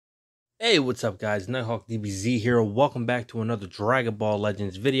Hey, what's up guys? Nighthawk DBZ here. Welcome back to another Dragon Ball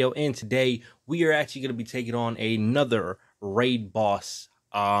Legends video. And today we are actually going to be taking on another raid boss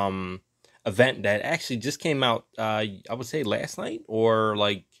event that actually just came out I would say last night or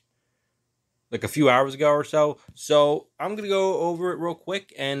like a few hours ago or so. So I'm going to go over it real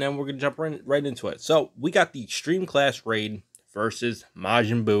quick and then we're going to jump right into it. So we got the Extreme Class Raid versus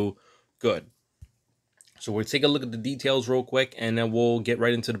Majin Buu. Good. So we'll take a look at the details real quick, and then we'll get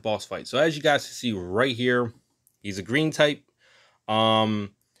right into the boss fight. So as you guys can see right here, he's a green type.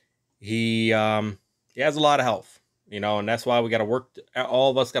 Um, he has a lot of health, and that's why we got to work.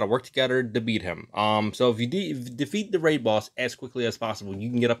 All of us got to work together to beat him. So if you defeat the raid boss as quickly as possible, you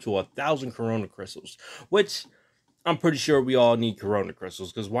can get up to 1,000 Corona crystals, which I'm pretty sure we all need Corona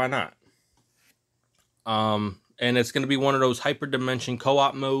crystals because why not? And it's going to be one of those hyper dimension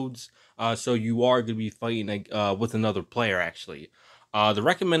co-op modes. So you are going to be fighting with another player, actually. The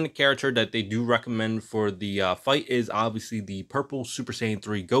recommended character that they do recommend for the fight is obviously the purple Super Saiyan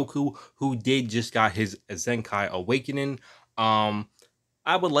 3 Goku, who did just got his Zenkai Awakening. I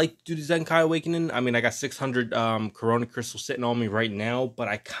would like to do the Zenkai Awakening. I mean, I got 600 Corona Crystals sitting on me right now, but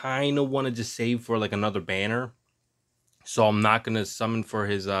I kind of want to just save for like another banner. So I'm not going to summon for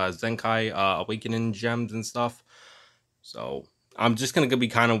his Zenkai Awakening gems and stuff. So I'm just going to be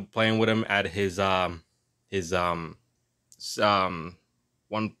kind of playing with him at his one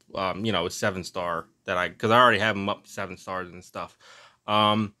 7-star that because I already have him up to 7 stars and stuff.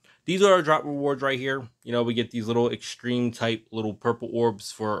 These are our drop rewards right here. We get these little extreme type little purple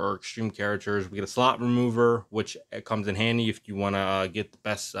orbs for our extreme characters. We get a slot remover, which comes in handy if you want to get the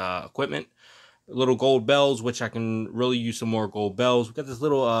best equipment. Little gold bells, which I can really use some more gold bells. We got this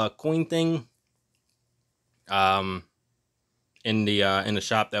little coin thing in the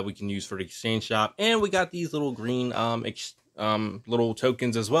shop that we can use for the exchange shop, and we got these little green little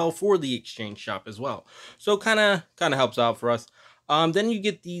tokens as well for the exchange shop as well. So kind of helps out for us. Then you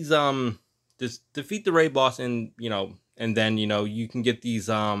get these this defeat the raid boss, and then you can get these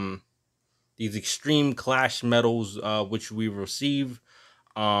extreme clash medals which we receive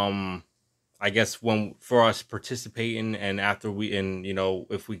I guess for us participating, and after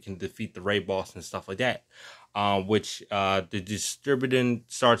if we can defeat the raid boss and stuff like that, which the distributing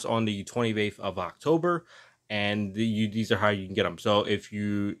starts on the 28th of October, and these are how you can get them. So if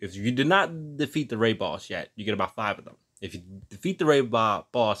you did not defeat the raid boss yet, you get about 5 of them. If you defeat the raid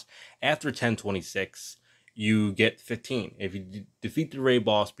boss after 1026, you get 15. If you defeat the raid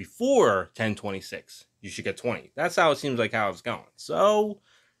boss before 1026, you should get 20. That's how it seems like how it's going. So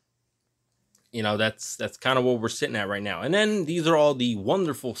that's kind of what we're sitting at right now. And then these are all the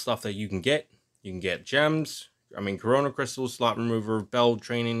wonderful stuff that you can get. You can get gems, Corona crystals, slot remover, bell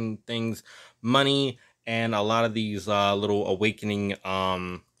training things, money, and a lot of these little awakening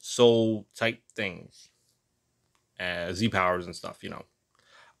soul type things, Z powers and stuff. So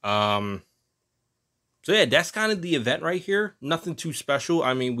yeah, that's kind of the event right here. Nothing too special.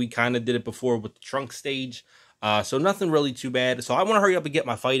 I mean, we kind of did it before with the trunk stage. So nothing really too bad. So I want to hurry up and get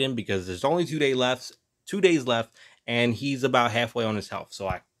my fight in because there's only 2 days left, and he's about halfway on his health. So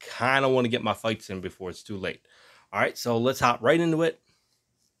I kind of want to get my fights in before it's too late. All right, so let's hop right into it.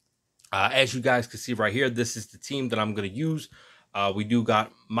 As you guys can see right here, this is the team that I'm going to use. We do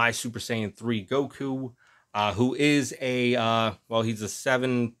got my Super Saiyan 3 Goku, who is he's a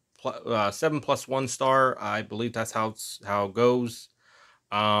 7+1 star. I believe that's how it goes.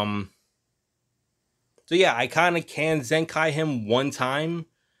 So yeah, I kind of can Zenkai him one time,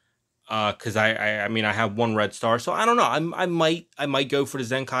 because I have 1 red star. So I don't know. I might go for the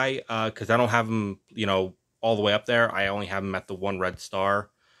Zenkai, because I don't have him all the way up there. I only have him at the 1 red star.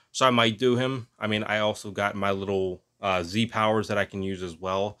 So I might do him. I mean, I also got my little Z powers that I can use as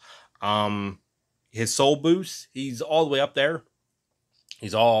well. His soul boost, he's all the way up there.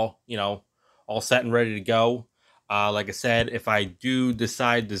 He's all all set and ready to go. Like I said, if I do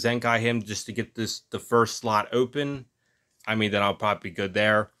decide to Zenkai him just to get the first slot open, then I'll probably be good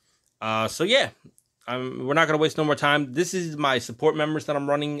there. So yeah, we're not gonna waste no more time. This is my support members that I'm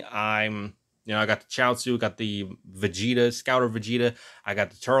running. I got the Chaozu, got the Vegeta, Scouter Vegeta. I got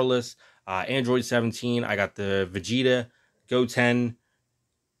the Turles, Android 17. I got the Vegeta, Goten,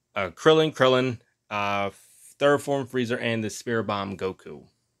 Krillin, Third Form Freezer, and the Spirit Bomb Goku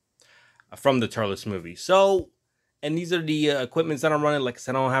from the Turles movie. So. And these are the equipments that I'm running. Like I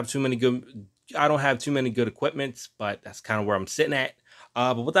said, I don't have too many good equipments, but that's kind of where I'm sitting at.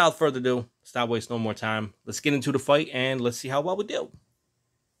 But without further ado, stop wasting no more time. Let's get into the fight and let's see how well we do.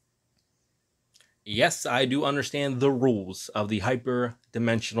 Yes, I do understand the rules of the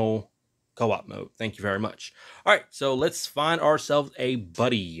hyper-dimensional co-op mode. Thank you very much. All right, so let's find ourselves a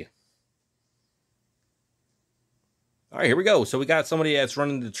buddy. All right, here we go. So we got somebody that's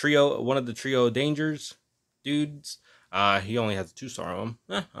running the trio, one of the trio dangers dudes. He only has a 2-star on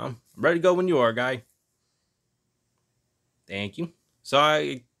him. I'm ready to go when you are, guy. Thank you. So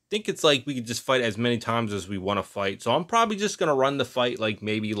I think it's like we could just fight as many times as we want to fight. So I'm probably just gonna run the fight like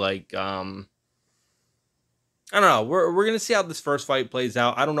maybe like I don't know. We're gonna see how this first fight plays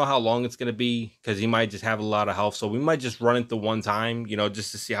out. I don't know how long it's gonna be because he might just have a lot of health. So we might just run it the one time,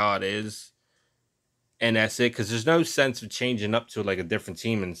 just to see how it is. And that's it, because there's no sense of changing up to like a different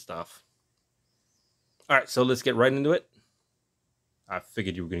team and stuff. All right, so let's get right into it. I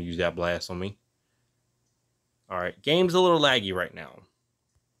figured you were gonna use that blast on me. All right, game's a little laggy right now.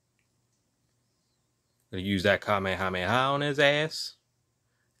 Gonna use that Kamehameha on his ass.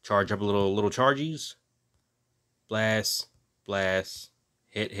 Charge up a little charges. Blast, blast,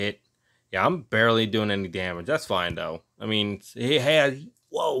 hit. Yeah, I'm barely doing any damage. That's fine though. I mean, he had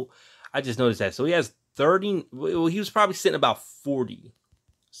whoa. I just noticed that. So he has 30. Well, he was probably sitting about 40.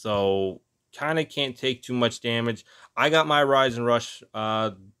 So kind of can't take too much damage. I got my Rise and Rush.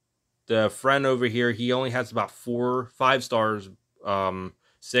 The friend over here, he only has about 5 stars,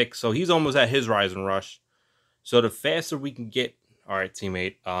 6. So he's almost at his Rise and Rush. So the faster we can get. All right,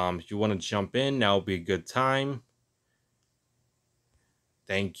 teammate. If you want to jump in, now would be a good time.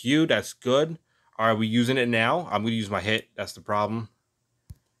 Thank you. That's good. Are we using it now? I'm gonna use my hit. That's the problem.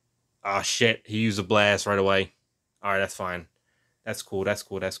 Ah, shit. He used a blast right away. All right, that's fine. That's cool.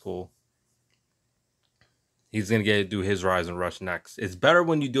 He's going to do his Rise and Rush next. It's better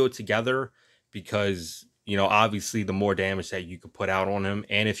when you do it together because, obviously the more damage that you could put out on him.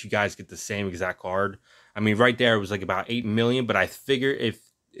 And if you guys get the same exact card. I mean, right there, it was like about 8 million. But I figure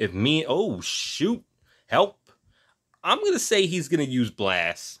if me... Oh, shoot. Help. I'm going to say he's going to use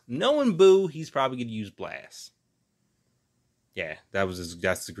Blast. Knowing Boo, he's probably going to use Blast. Yeah,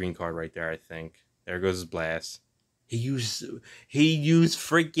 that's the green card right there, I think. There goes his Blast. He used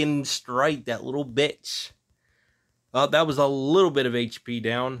freaking Strike, that little bitch. That was a little bit of HP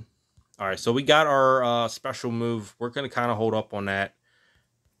down. All right, so we got our special move. We're going to kind of hold up on that.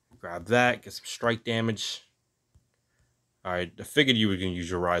 Grab that, get some strike damage. All right, I figured you were going to use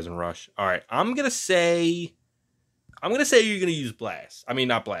your Rise and Rush. All right, I'm going to say you're going to use Blast. I mean,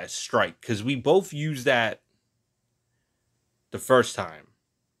 not Blast, Strike, because we both used that the first time.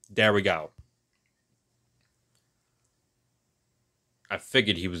 There we go. I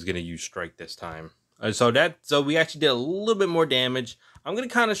figured he was going to use Strike this time. So we actually did a little bit more damage. I'm gonna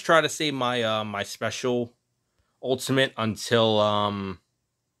kind of try to save my my special ultimate until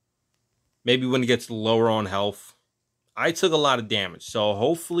maybe when it gets lower on health. I took a lot of damage, so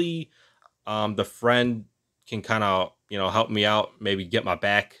hopefully the friend can kind of help me out, maybe get my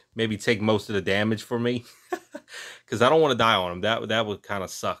back, maybe take most of the damage for me, because I don't want to die on him. That would kind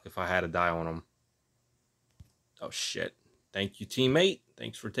of suck if I had to die on him. Oh shit! Thank you, teammate.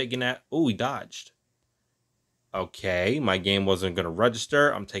 Thanks for taking that. Oh, he dodged. Okay, my game wasn't going to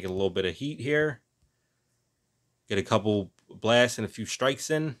register. I'm taking a little bit of heat here. Get a couple blasts and a few strikes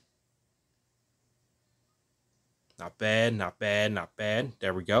in. Not bad.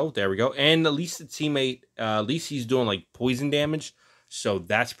 There we go. And at least the teammate, at least he's doing like poison damage. So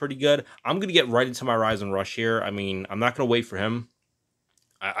that's pretty good. I'm going to get right into my Rise and Rush here. I mean, I'm not going to wait for him.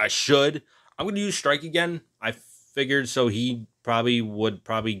 I should. I'm going to use Strike again. I figured so he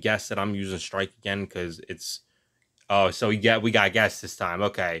would guess that I'm using Strike again because it's... Oh, so we got guess this time.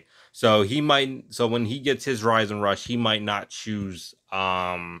 Okay. So he might, so when he gets his Rise and Rush, he might not choose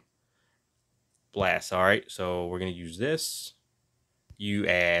Blast. All right. So we're going to use this. You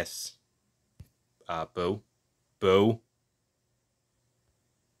ass. Boo. All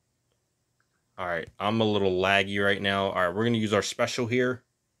right. I'm a little laggy right now. All right, we're going to use our special here.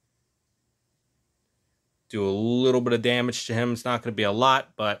 Do a little bit of damage to him. It's not going to be a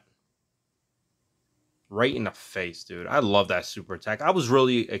lot, but right in the face, dude. I love that super attack. I was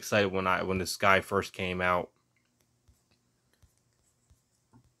really excited when this guy first came out.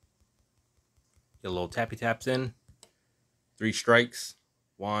 Get a little tappy taps in. 3 strikes.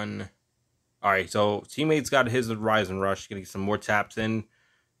 1. All right, so teammates got his Rise and Rush. Gonna get some more taps in.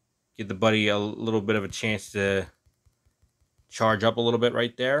 Get the buddy a little bit of a chance to charge up a little bit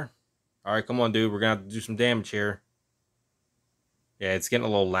right there. All right, come on, dude. We're gonna have to do some damage here. Yeah, it's getting a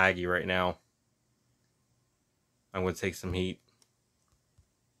little laggy right now. I'm going to take some heat.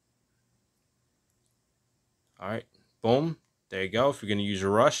 All right. Boom. There you go. If you're going to use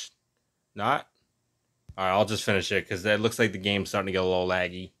your rush. Not. All right. I'll just finish it because it looks like the game's starting to get a little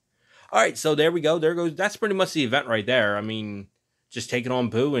laggy. All right. So there we go. There goes. That's pretty much the event right there. I mean, just taking on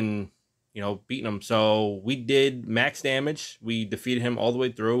Boo and, beating him. So we did max damage. We defeated him all the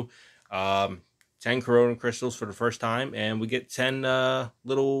way through. 10 Corona crystals for the first time, and we get 10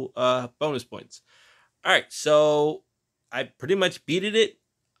 little bonus points. All right, so I pretty much beated it,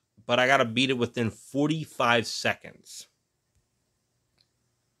 but I gotta beat it within 45 seconds.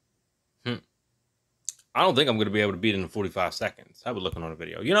 I don't think I'm gonna be able to beat it in 45 seconds. I was looking on a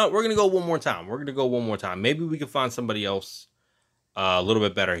video. You know, we're gonna go one more time. We're gonna go one more time. Maybe we can find somebody else a little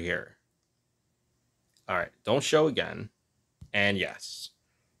bit better here. All right, don't show again. And yes.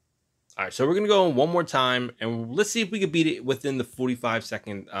 All right, so we're going to go one more time, and let's see if we can beat it within the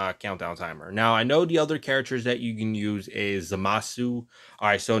 45-second countdown timer. Now, I know the other characters that you can use is Zamasu. All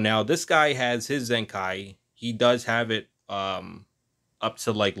right, so now this guy has his Zenkai. He does have it up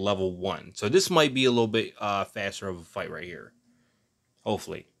to, like, level 1. So this might be a little bit faster of a fight right here.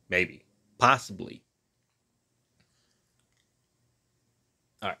 Hopefully. Maybe. Possibly.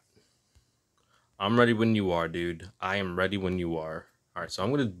 All right. I'm ready when you are, dude. I am ready when you are. All right, so I'm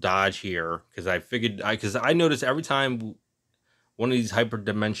going to dodge here because I figured, because I notice every time one of these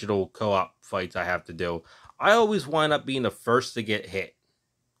hyperdimensional co-op fights I have to do, I always wind up being the first to get hit.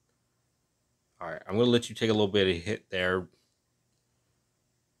 All right, I'm going to let you take a little bit of hit there.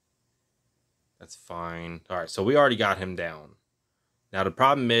 That's fine. All right, so we already got him down. Now, the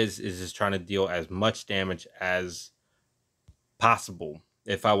problem is just trying to deal as much damage as possible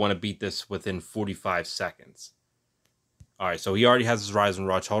if I want to beat this within 45 seconds. All right, so he already has his Rising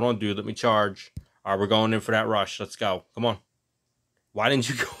Rush. Hold on, dude. Let me charge. All right, we're going in for that rush. Let's go. Come on. Why didn't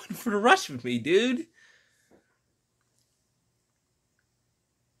you go in for the rush with me, dude?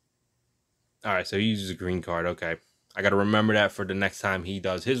 All right, so he uses a green card. Okay. I got to remember that for the next time he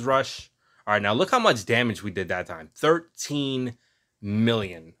does his rush. All right, now look how much damage we did that time. 13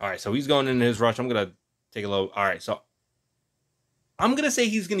 million. All right, so he's going into his rush. I'm going to take a look. All right, so I'm going to say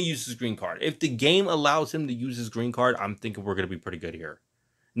he's going to use his green card. If the game allows him to use his green card, I'm thinking we're going to be pretty good here.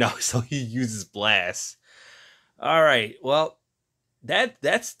 No, so he uses Blast. All right, well, that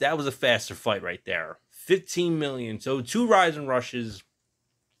was a faster fight right there. 15 million. So 2 Rising Rushes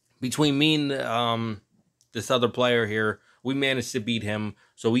between me and this other player here. We managed to beat him.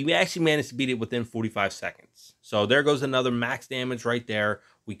 So we actually managed to beat it within 45 seconds. So there goes another max damage right there.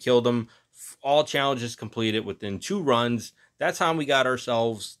 We killed him. All challenges completed within 2 runs. That's how we got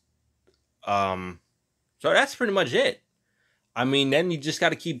ourselves. So that's pretty much it. I mean, then you just got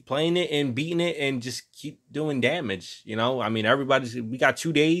to keep playing it and beating it and just keep doing damage. You know, I mean, we got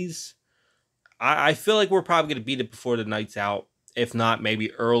 2 days. I feel like we're probably going to beat it before the night's out. If not,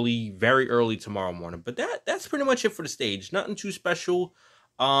 maybe early, very early tomorrow morning. But that's pretty much it for the stage. Nothing too special.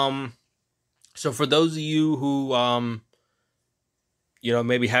 So for those of you who, you know,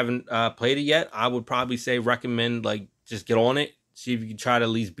 maybe haven't played it yet, I would probably say recommend, like, just get on it. See if you can try to at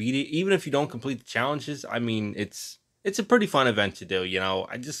least beat it. Even if you don't complete the challenges, I mean, it's a pretty fun event to do, you know.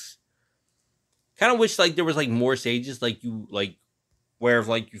 I just kind of wish, like, there was, like, more stages, like, where,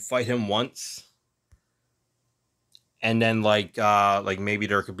 like, you fight him once. And then, like maybe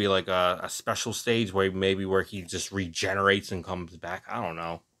there could be, like, a special stage where he just regenerates and comes back. I don't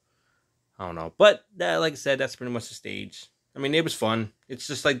know. But, like I said, that's pretty much the stage. I mean, it was fun. It's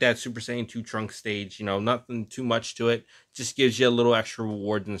just like that Super Saiyan 2 Trunks stage, you know, nothing too much to it. Just gives you a little extra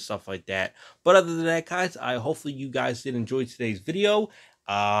rewards and stuff like that. But other than that, guys, hopefully you guys did enjoy today's video.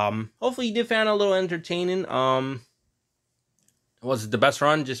 Hopefully you did find it a little entertaining. Was it the best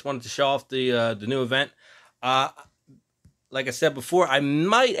run? Just wanted to show off the new event. Like I said before, I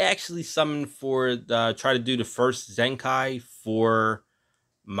might actually summon for try to do the first Zenkai for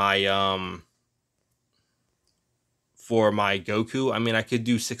my Goku. I mean, I could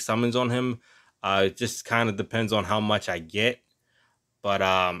do 6 summons on him. It just kind of depends on how much I get. But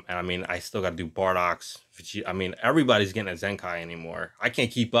and I mean, I still got to do Bardock's. I mean, everybody's getting a Zenkai anymore. I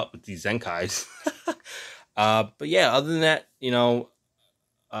can't keep up with these Zenkais. But yeah, other than that, you know,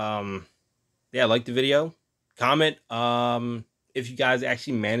 yeah, like the video. Comment if you guys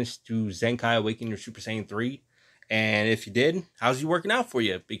actually managed to Zenkai awaken your Super Saiyan 3. And if you did, how's he working out for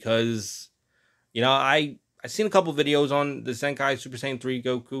you? Because, you know, I've seen a couple videos on the Zenkai Super Saiyan 3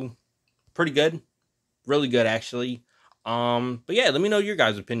 Goku. Pretty good. Really good, actually. But yeah, let me know your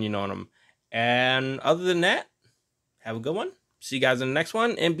guys' opinion on them. And other than that, have a good one. See you guys in the next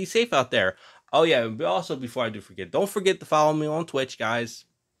one, and be safe out there. Oh yeah, but also before I do forget, don't forget to follow me on Twitch, guys.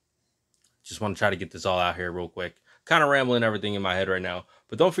 Just want to try to get this all out here real quick. Kind of rambling everything in my head right now.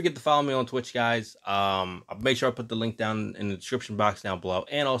 But don't forget to follow me on Twitch, guys. I'll make sure I put the link down in the description box down below.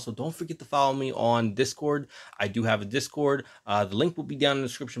 And also, don't forget to follow me on Discord. I do have a Discord. The link will be down in the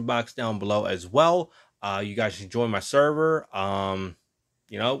description box down below as well. You guys should join my server.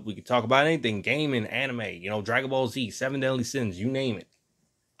 You know, we can talk about anything. Gaming, anime, you know, Dragon Ball Z, 7 Deadly Sins, you name it.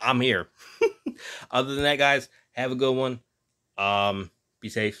 I'm here. Other than that, guys, have a good one. Be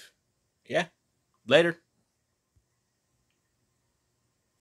safe. Yeah, later.